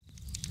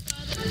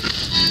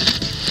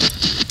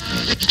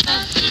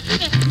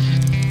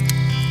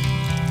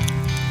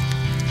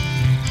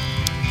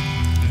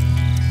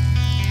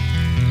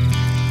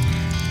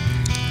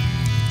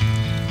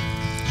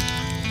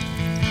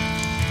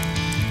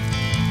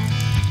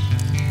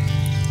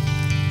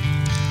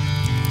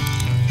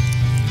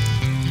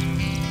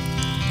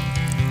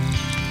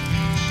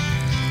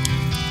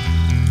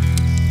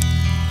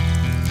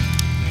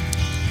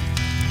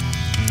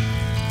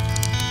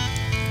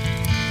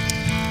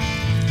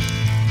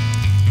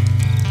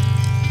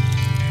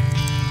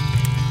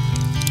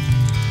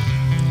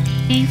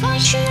If I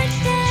should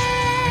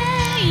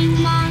die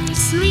in my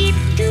sleep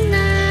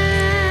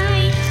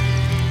tonight,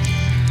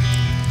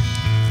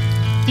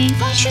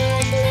 if I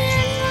should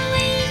never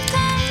wake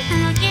up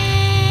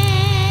again,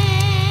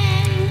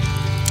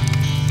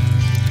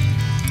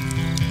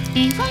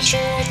 if I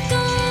should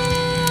go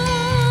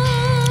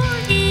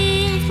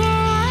in for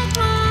a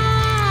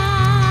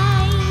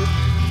ride,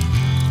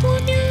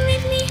 would you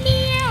leave me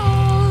here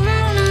all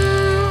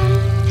alone?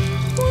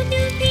 Would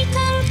you pick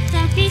up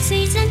the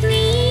pieces and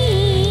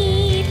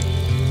leave?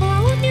 Or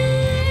would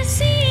you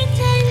sit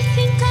and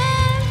think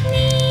of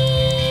me?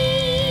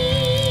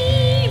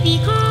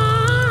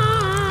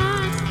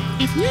 Because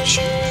if you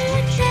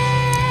should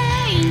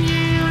die in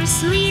your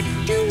sleep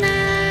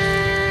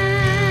tonight,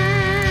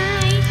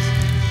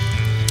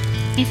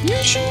 if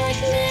you should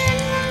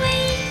never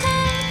wake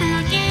up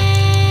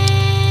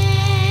again,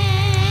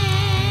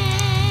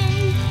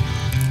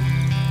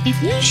 if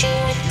you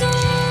should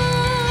go